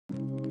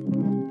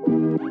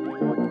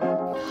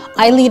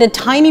I lead a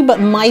tiny but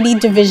mighty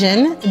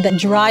division that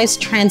drives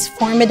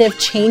transformative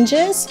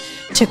changes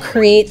to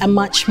create a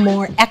much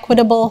more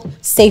equitable,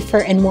 safer,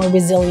 and more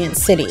resilient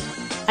city.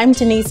 I'm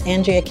Denise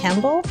Andrea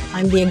Campbell.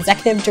 I'm the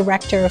Executive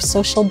Director of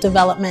Social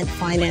Development,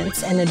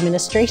 Finance, and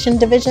Administration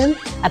Division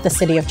at the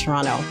City of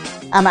Toronto.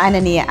 I'm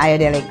Anania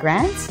Ayodele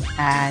Grant,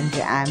 and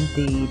I'm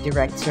the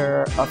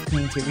Director of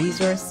Community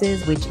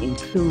Resources, which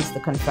includes the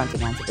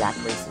Confronting Anti-Black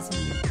Racism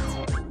unit.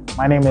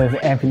 My name is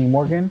Anthony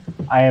Morgan.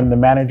 I am the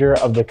manager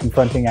of the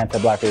Confronting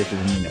Anti-Black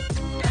Racism unit.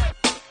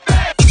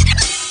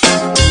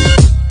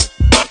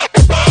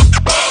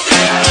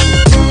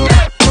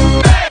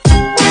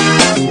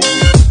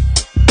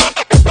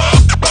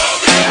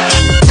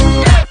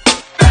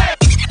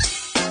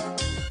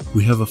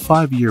 We have a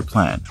 5-year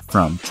plan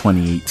from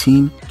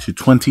 2018 to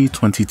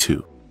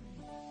 2022.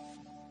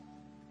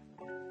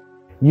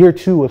 Year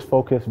 2 was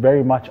focused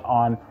very much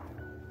on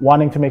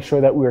wanting to make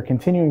sure that we were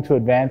continuing to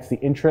advance the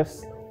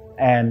interests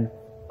and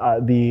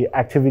the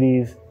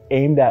activities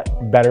aimed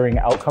at bettering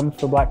outcomes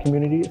for Black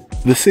communities.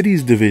 The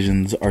city's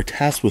divisions are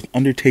tasked with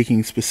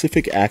undertaking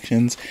specific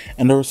actions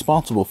and are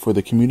responsible for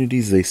the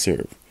communities they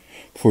serve.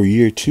 For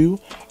Year 2,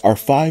 our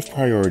 5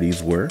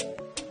 priorities were: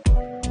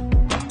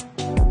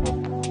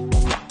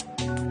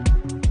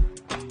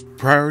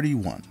 Priority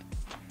 1,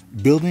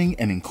 building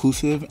an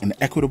inclusive and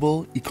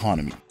equitable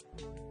economy.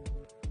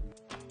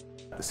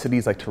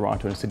 Cities like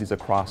Toronto and cities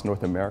across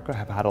North America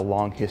have had a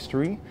long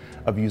history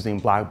of using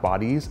Black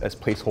bodies as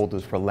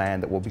placeholders for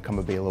land that will become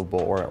available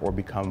or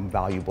become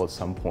valuable at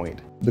some point.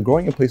 The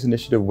Growing in Place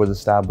initiative was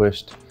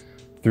established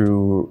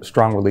through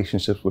strong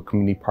relationships with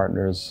community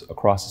partners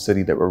across the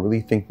city that were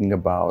really thinking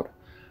about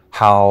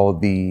how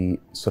the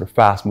sort of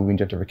fast-moving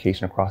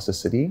gentrification across the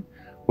city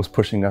was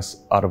pushing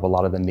us out of a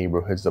lot of the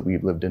neighborhoods that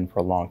we've lived in for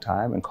a long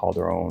time and called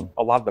our own.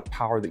 A lot of the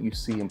power that you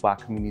see in Black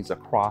communities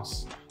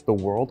across the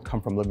world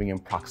come from living in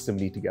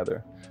proximity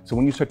together. So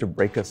when you start to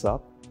break us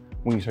up,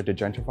 when you start to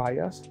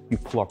gentrify us, you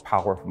pull our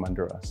power from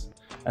under us.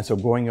 And so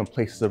Growing in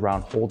Place is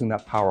around holding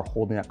that power,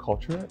 holding that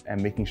culture,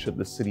 and making sure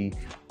the city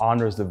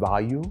honors the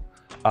value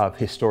of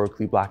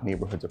historically Black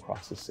neighborhoods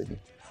across the city.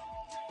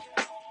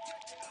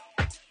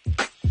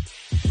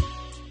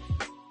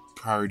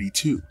 Priority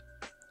 2,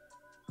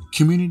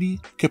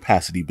 community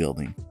capacity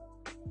building.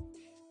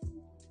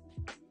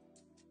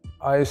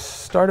 I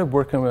started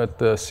working with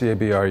the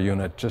CABR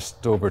unit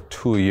just over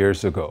 2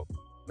 years ago.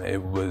 It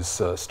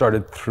was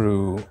started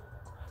through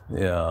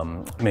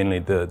mainly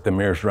the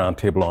Mayor's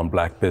Roundtable on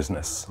Black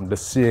Business. The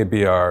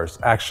CABR's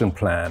action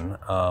plan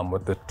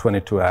with the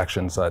 22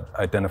 actions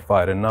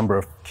identified a number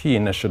of key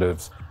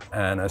initiatives,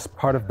 and as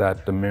part of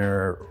that, the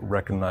Mayor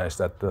recognized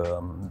that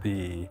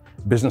the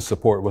business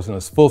support wasn't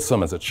as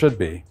fulsome as it should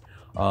be.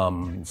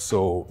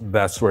 So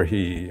that's where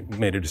he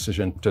made a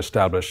decision to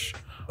establish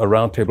a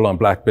roundtable on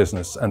Black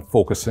business and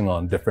focusing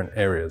on different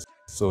areas.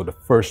 So the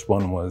first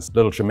one was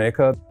Little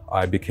Jamaica.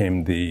 I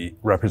became the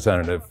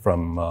representative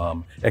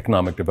from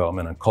Economic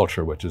Development and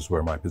Culture, which is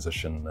where my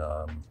position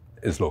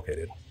is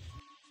located.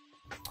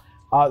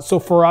 So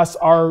for us,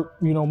 our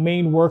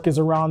main work is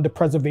around the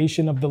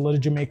preservation of the Little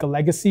Jamaica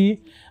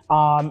legacy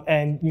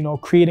and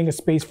creating a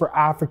space for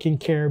African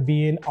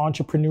Caribbean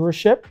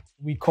entrepreneurship.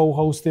 We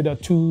co-hosted a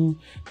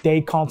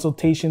 2-day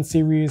consultation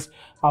series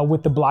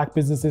with the Black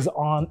businesses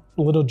on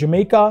Little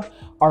Jamaica.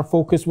 Our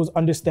focus was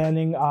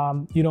understanding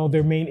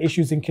their main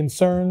issues and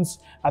concerns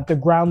at the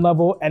ground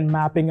level and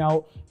mapping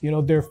out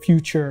their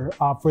future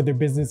for their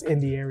business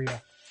in the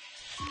area.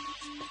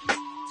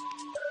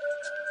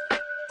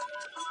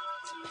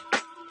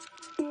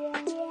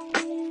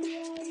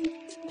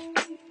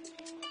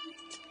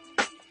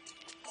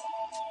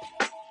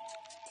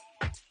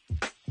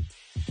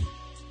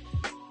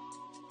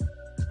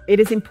 It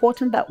is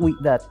important that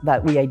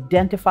we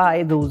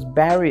identify those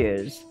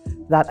barriers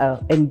that are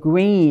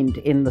ingrained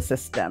in the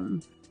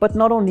system, but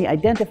not only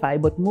identify,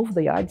 but move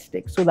the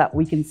yardstick so that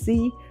we can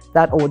see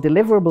that our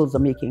deliverables are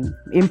making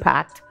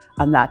impact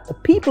and that the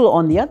people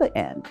on the other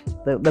end,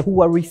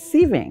 who are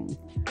receiving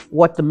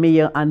what the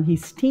mayor and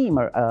his team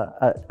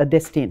are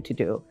destined to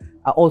do,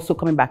 are also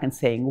coming back and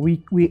saying,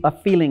 we are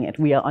feeling it,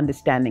 we are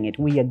understanding it,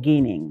 we are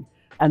gaining,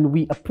 and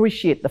we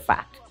appreciate the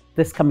fact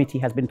this committee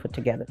has been put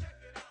together.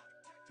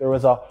 There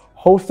was a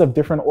host of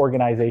different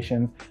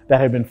organizations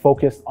that had been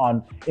focused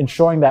on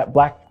ensuring that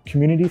Black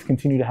communities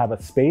continue to have a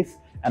space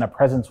and a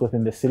presence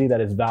within the city that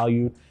is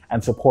valued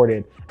and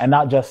supported, and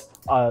not just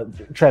a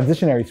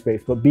transitionary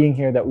space, but being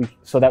here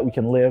so that we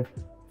can live,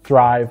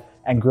 thrive,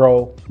 and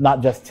grow,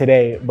 not just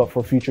today, but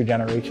for future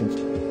generations.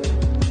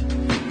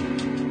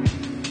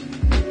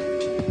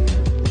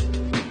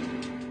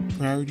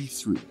 Priority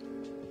 3,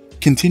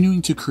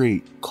 continuing to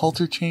create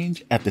culture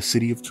change at the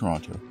City of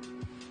Toronto.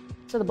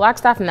 So the Black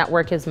Staff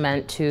Network is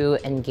meant to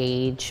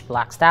engage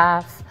Black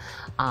staff,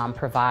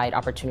 provide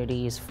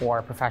opportunities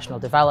for professional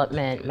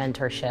development,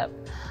 mentorship,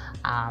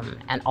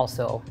 and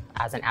also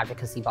as an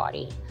advocacy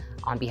body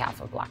on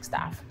behalf of Black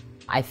staff.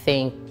 I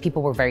think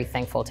people were very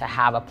thankful to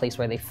have a place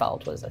where they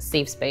felt was a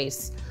safe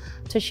space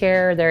to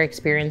share their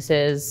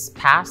experiences,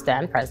 past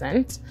and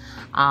present.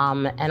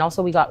 And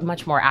also we got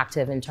much more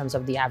active in terms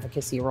of the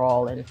advocacy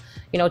role and,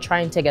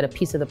 trying to get a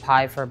piece of the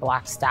pie for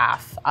Black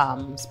staff.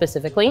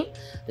 Specifically,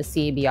 the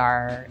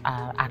CABR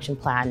action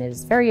plan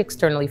is very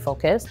externally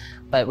focused,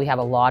 but we have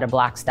a lot of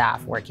Black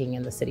staff working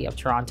in the city of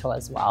Toronto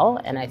as well.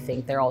 And I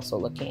think they're also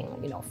looking,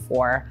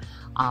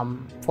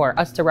 for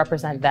us to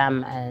represent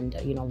them and,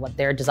 what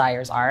their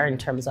desires are in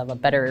terms of a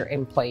better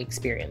employee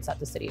experience at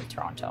the city of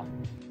Toronto.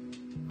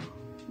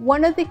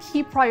 One of the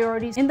key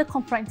priorities in the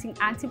Confronting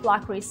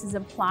Anti-Black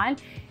Racism plan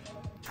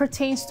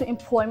pertains to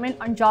employment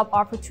and job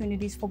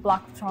opportunities for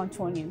Black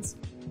Torontonians.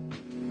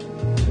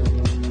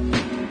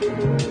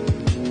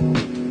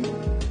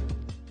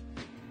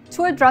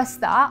 To address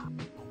that,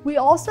 we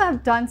also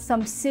have done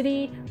some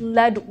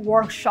city-led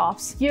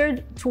workshops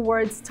geared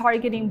towards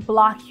targeting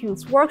Black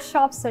youths,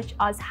 workshops such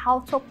as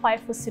how to apply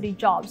for city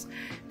jobs.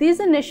 These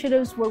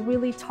initiatives were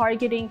really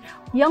targeting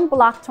young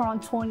Black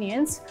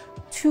Torontonians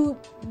to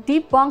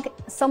debunk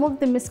some of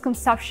the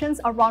misconceptions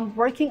around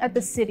working at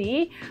the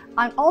city,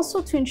 and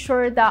also to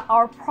ensure that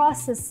our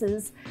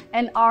processes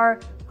and our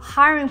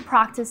hiring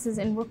practices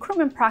and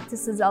recruitment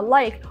practices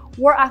alike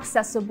were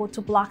accessible to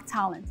Black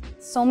talent.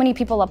 So many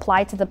people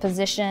applied to the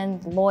position,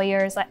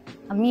 lawyers.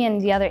 Me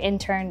and the other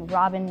intern,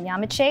 Robin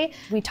Yamache,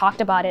 we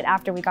talked about it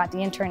after we got the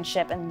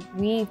internship, and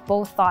we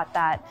both thought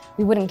that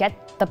we wouldn't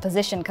get the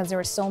position because there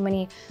were so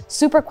many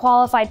super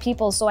qualified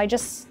people. So I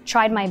just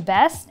tried my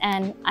best,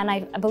 and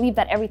I believe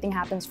that everything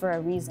happens for a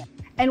reason.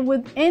 And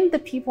within the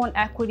People and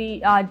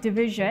Equity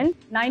division,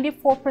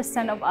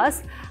 94% of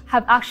us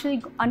have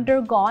actually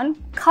undergone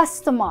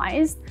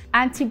customized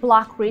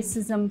anti-Black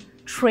racism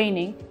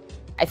training.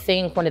 I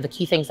think one of the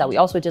key things that we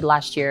also did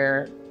last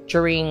year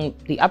during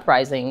the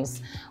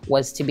uprisings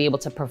was to be able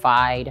to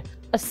provide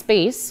a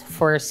space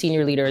for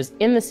senior leaders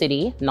in the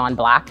city,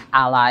 non-Black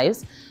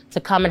allies, to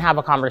come and have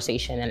a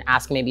conversation and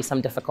ask maybe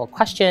some difficult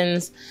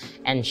questions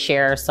and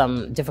share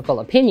some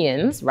difficult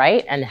opinions,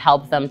 right? And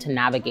help them to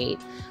navigate,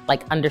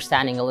 like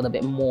understanding a little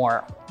bit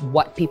more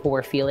what people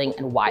were feeling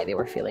and why they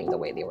were feeling the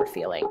way they were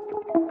feeling.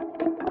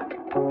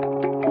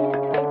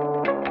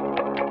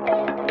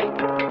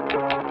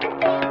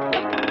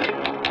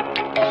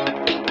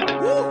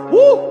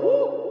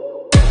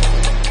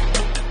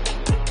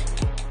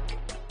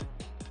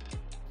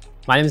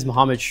 My name is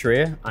Mohammed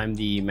Shreya. I'm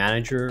the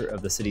manager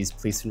of the city's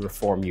Police and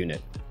Reform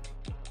Unit.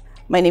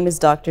 My name is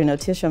Dr.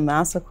 Notisha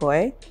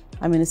Massaquoi.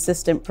 I'm an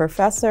assistant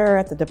professor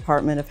at the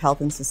Department of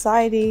Health and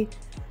Society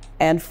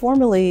and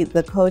formerly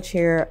the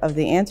co-chair of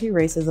the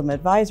Anti-Racism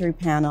Advisory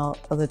Panel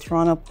of the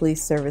Toronto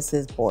Police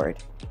Services Board.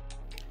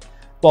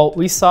 Well,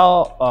 we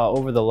saw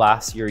over the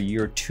last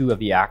year or two of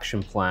the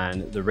action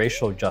plan, the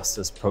racial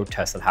justice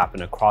protests that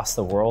happened across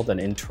the world and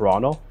in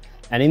Toronto.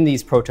 And in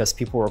these protests,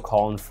 people were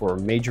calling for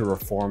major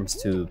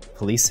reforms to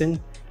policing,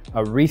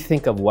 a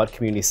rethink of what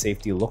community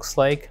safety looks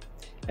like,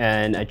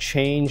 and a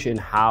change in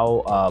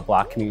how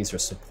Black communities are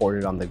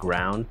supported on the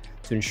ground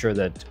to ensure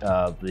that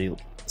the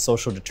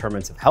social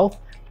determinants of health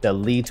that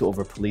lead to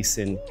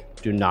over-policing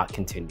do not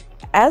continue.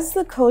 As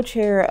the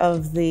co-chair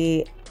of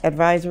the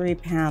advisory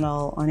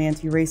panel on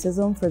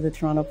anti-racism for the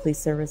Toronto Police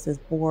Services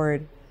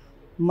Board,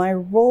 my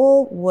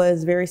role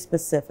was very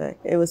specific.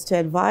 It was to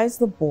advise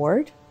the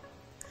board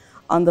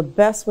on the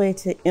best way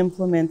to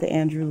implement the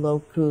Andrew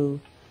Loku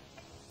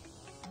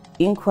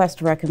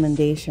inquest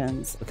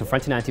recommendations. The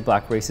Confronting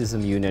Anti-Black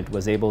Racism Unit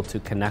was able to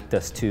connect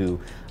us to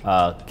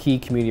key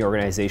community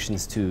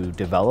organizations to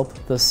develop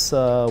this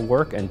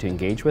work and to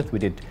engage with. We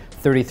did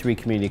 33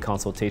 community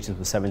consultations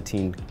with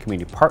 17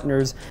 community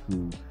partners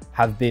who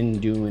have been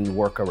doing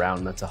work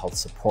around mental health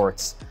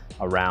supports,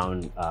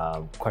 around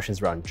questions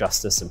around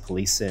justice and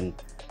policing,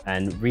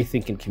 and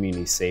rethinking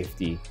community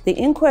safety. The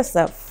inquest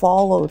that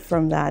followed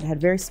from that had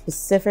very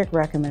specific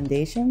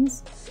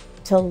recommendations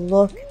to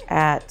look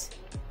at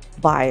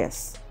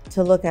bias,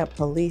 to look at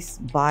police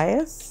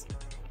bias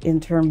in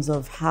terms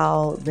of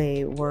how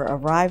they were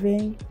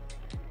arriving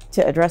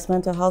to address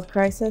mental health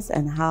crisis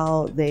and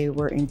how they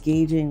were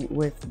engaging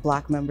with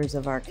Black members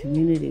of our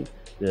community.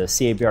 The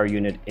CABR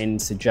unit, in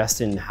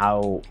suggesting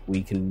how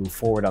we can move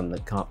forward on the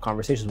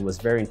conversations, was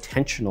very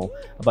intentional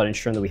about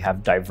ensuring that we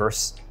have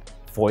diverse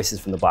voices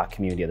from the Black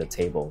community at the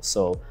table.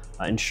 So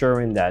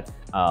ensuring that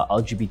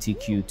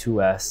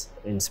LGBTQ2S,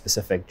 in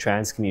specific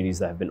trans communities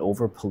that have been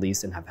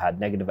over-policed and have had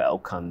negative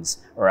outcomes,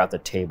 are at the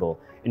table.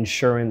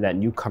 Ensuring that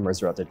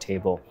newcomers are at the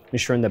table.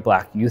 Ensuring that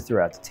Black youth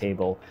are at the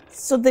table.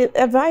 So the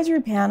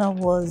advisory panel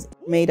was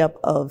made up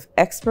of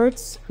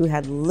experts who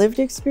had lived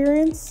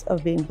experience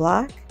of being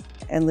Black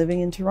and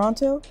living in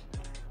Toronto.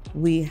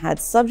 We had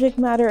subject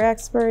matter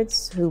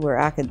experts who were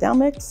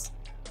academics,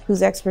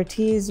 whose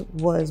expertise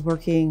was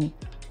working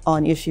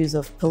on issues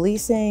of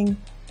policing,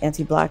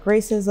 anti-Black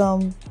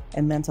racism,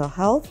 and mental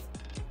health.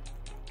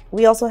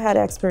 We also had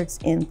experts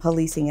in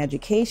policing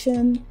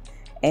education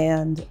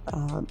and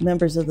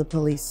members of the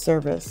police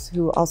service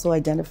who also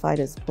identified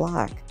as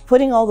Black.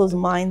 Putting all those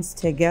minds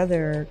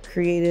together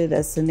created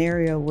a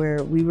scenario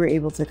where we were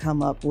able to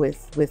come up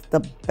with the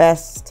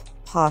best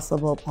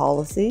possible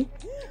policy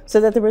so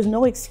that there was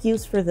no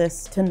excuse for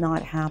this to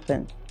not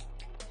happen.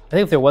 I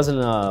think if there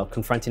wasn't a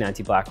Confronting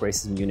Anti-Black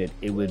Racism unit,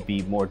 it would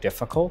be more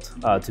difficult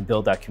to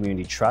build that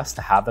community trust,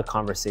 to have the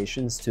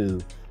conversations,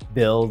 to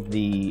build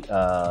the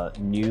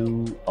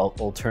new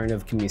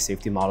alternative community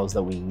safety models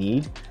that we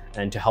need,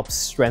 and to help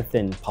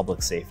strengthen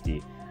public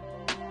safety.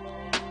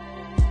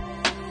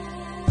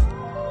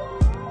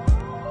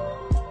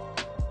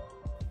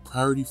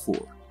 Priority 4,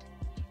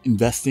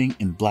 investing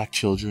in Black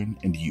children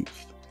and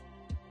youth.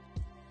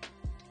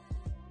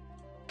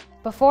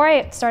 Before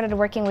I started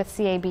working with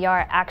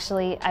CABR,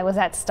 actually, I was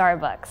at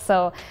Starbucks.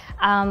 So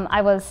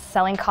I was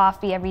selling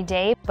coffee every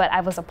day, but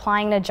I was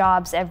applying to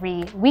jobs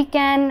every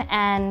weekend,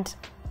 and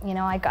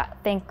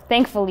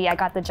thankfully I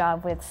got the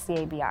job with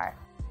CABR.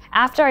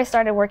 After I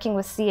started working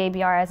with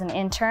CABR as an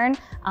intern,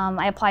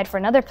 I applied for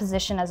another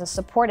position as a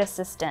support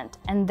assistant.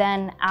 And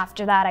then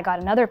after that, I got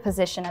another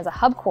position as a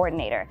hub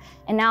coordinator.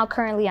 And now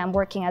currently I'm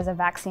working as a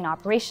vaccine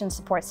operations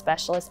support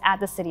specialist at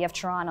the City of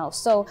Toronto.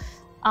 So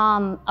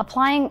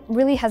applying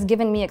really has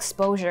given me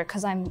exposure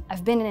because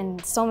I've been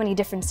in so many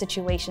different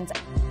situations.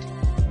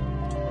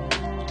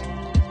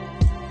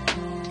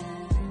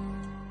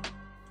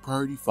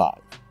 Priority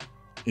 5,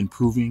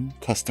 improving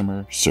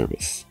customer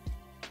service.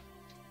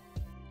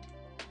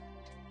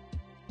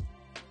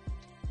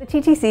 The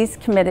TTC is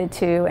committed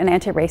to an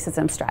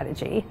anti-racism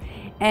strategy,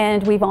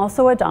 and we've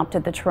also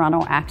adopted the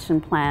Toronto Action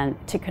Plan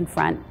to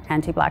confront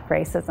anti-Black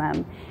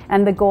racism.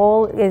 And the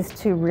goal is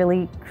to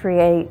really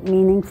create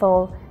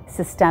meaningful,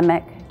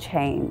 systemic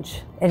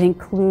change. It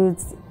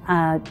includes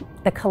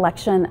the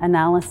collection,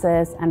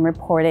 analysis, and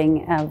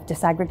reporting of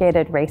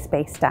disaggregated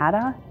race-based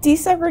data.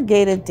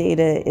 Disaggregated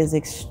data is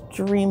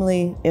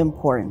extremely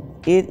important.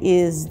 It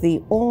is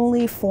the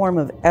only form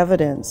of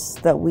evidence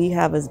that we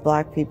have as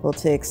Black people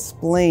to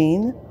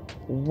explain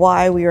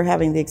why we are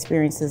having the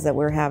experiences that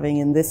we're having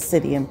in this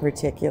city in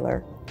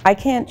particular. I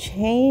can't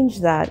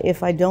change that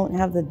if I don't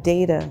have the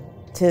data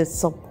to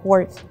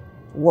support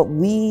what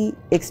we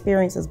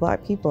experience as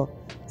Black people,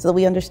 so that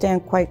we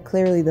understand quite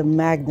clearly the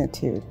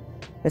magnitude.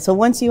 And so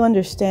once you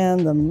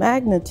understand the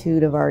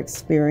magnitude of our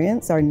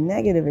experience, our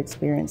negative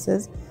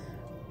experiences,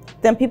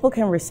 then people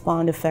can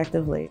respond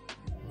effectively.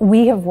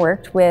 We have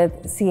worked with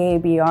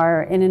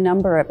CABR in a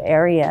number of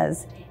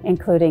areas,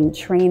 including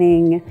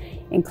training,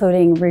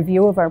 including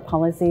review of our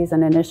policies,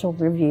 an initial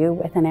review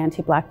with an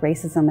anti-Black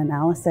racism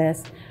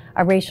analysis,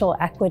 a racial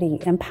equity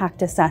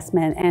impact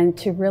assessment, and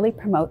to really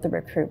promote the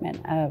recruitment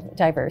of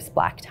diverse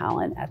Black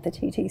talent at the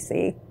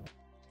TTC.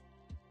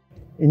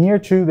 In year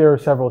 2, there were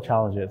several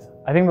challenges.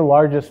 I think the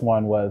largest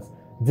one was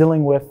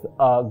dealing with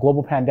a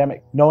global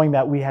pandemic, knowing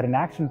that we had an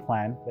action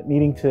plan, but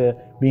needing to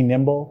be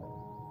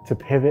nimble, to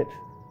pivot,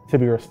 to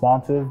be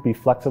responsive, be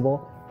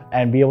flexible,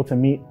 and be able to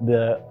meet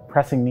the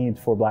pressing needs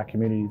for Black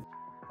communities.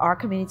 Our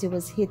community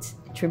was hit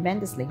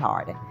tremendously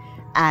hard.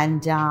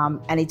 And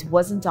it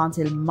wasn't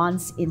until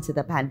months into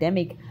the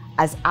pandemic,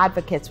 as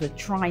advocates were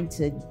trying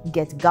to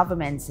get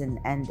governments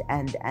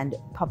and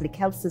public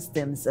health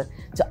systems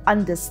to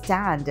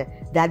understand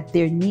that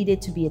there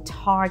needed to be a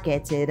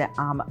targeted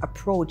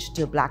approach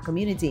to Black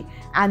community,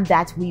 and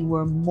that we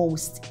were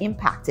most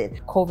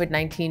impacted.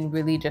 COVID-19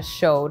 really just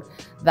showed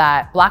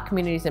that Black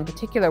communities in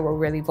particular were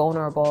really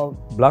vulnerable.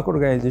 Black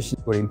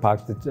organizations were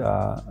impacted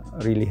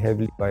really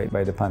heavily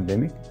by the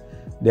pandemic.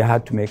 They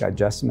had to make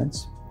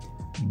adjustments.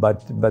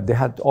 But they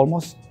had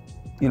almost,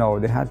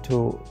 they had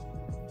to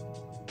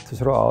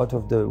throw out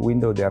of the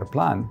window their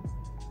plan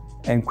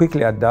and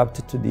quickly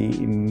adapt to the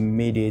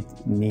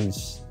immediate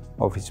needs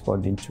of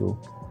responding to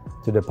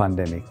the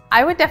pandemic.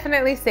 I would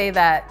definitely say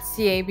that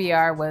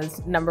CABR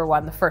was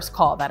 #1, the first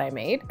call that I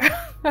made.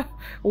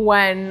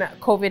 When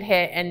COVID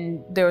hit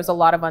and there was a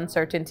lot of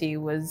uncertainty,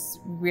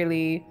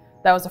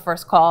 that was the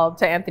first call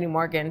to Anthony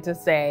Morgan to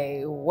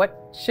say, what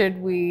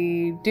should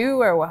we do,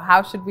 or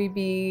how should we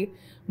be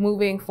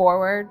moving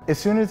forward? As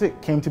soon as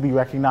it came to be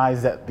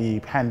recognized that the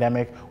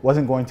pandemic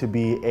wasn't going to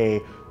be a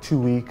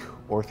 2-week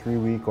or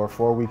 3-week or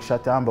 4-week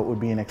shutdown, but would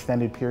be an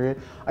extended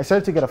period, I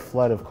started to get a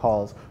flood of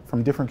calls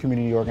from different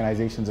community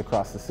organizations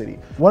across the city.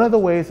 One of the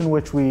ways in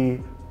which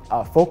we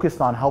focused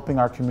on helping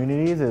our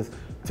communities is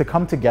to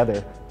come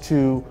together,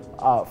 to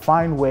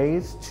find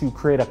ways to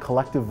create a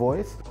collective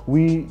voice.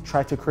 We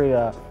try to create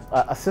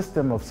a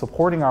system of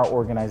supporting our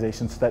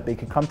organizations so that they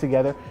could come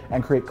together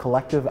and create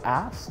collective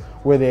asks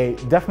where they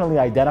definitely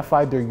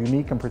identified their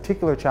unique and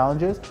particular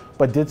challenges,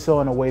 but did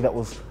so in a way that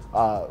was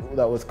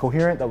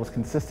coherent, that was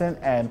consistent,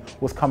 and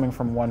was coming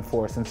from one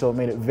force. And so it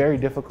made it very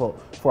difficult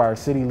for our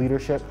city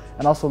leadership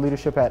and also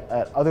leadership at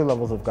other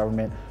levels of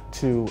government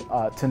to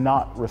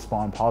not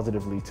respond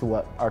positively to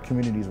what our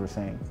communities were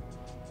saying.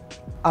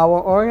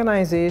 Our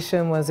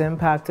organization was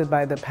impacted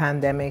by the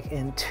pandemic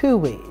in 2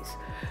 ways.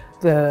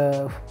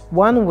 The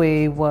One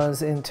way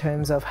was in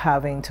terms of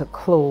having to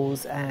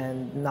close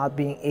and not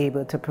being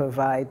able to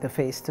provide the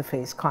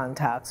face-to-face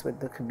contacts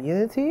with the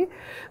community.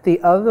 The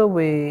other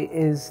way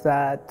is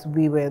that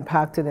we were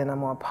impacted in a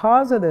more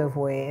positive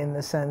way in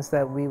the sense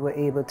that we were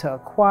able to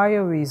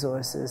acquire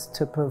resources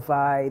to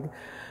provide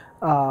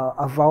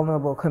a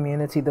vulnerable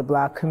community, the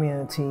Black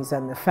communities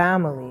and the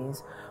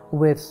families,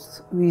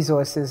 with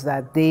resources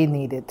that they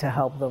needed to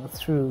help them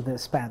through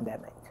this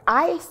pandemic.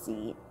 I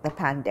see the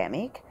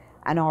pandemic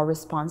and our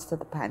response to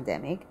the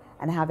pandemic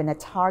and having a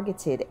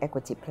targeted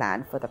equity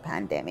plan for the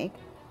pandemic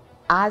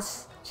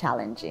as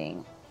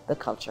challenging the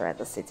culture of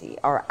the city,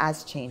 or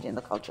as changing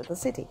the culture of the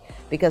city.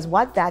 Because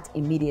what that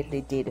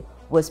immediately did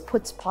was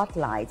put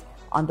spotlight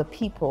on the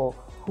people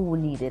who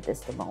needed this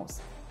the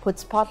most, put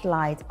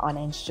spotlight on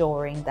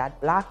ensuring that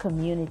Black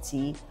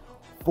community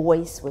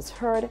voice was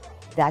heard,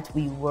 that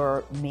we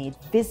were made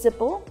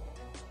visible.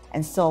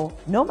 And so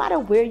no matter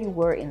where you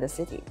were in the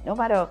city, no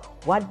matter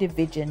what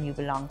division you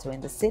belong to in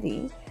the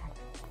city,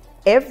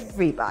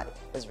 everybody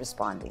was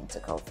responding to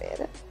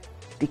COVID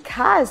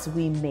because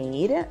we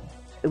made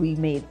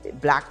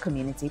Black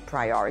community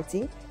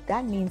priority.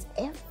 That means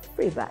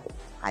everybody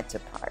had to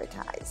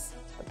prioritize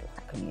the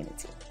Black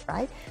community,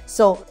 right?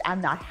 So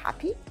I'm not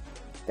happy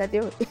that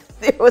there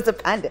was a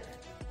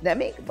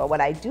pandemic, but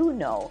what I do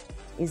know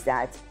is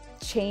that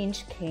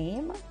change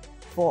came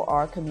for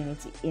our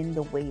community in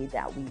the way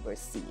that we were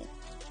seen.